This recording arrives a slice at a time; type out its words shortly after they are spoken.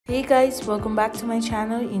Hey guys, welcome back to my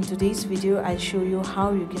channel. In today's video, I'll show you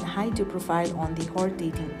how you can hide your profile on the Horror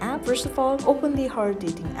Dating app. First of all, open the Horror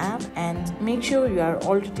Dating app and make sure you are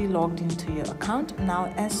already logged into your account. Now,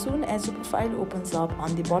 as soon as your profile opens up,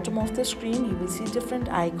 on the bottom of the screen, you will see different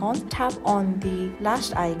icons. Tap on the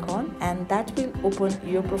last icon and that will open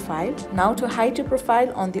your profile. Now, to hide your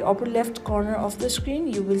profile, on the upper left corner of the screen,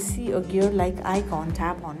 you will see a gear-like icon.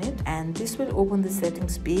 Tap on it and this will open the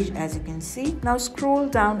settings page as you can see. Now, scroll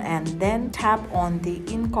down and then tap on the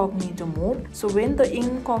incognito mode. So when the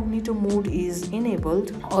incognito mode is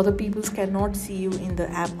enabled, other people cannot see you in the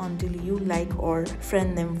app until you like or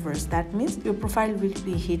friend them first. That means your profile will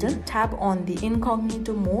be hidden. Tap on the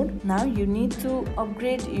incognito mode. Now you need to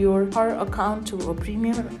upgrade your Horror account to a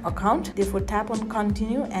premium account. Therefore, tap on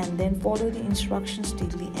continue and then follow the instructions till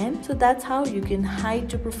the end. So that's how you can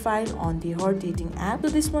hide your profile on the Horror Dating app. So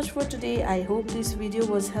this much for today. I hope this video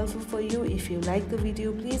was helpful for you. If you like the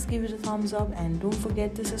video, please give it a thumbs up and don't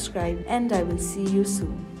forget to subscribe, and I will see you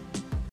soon.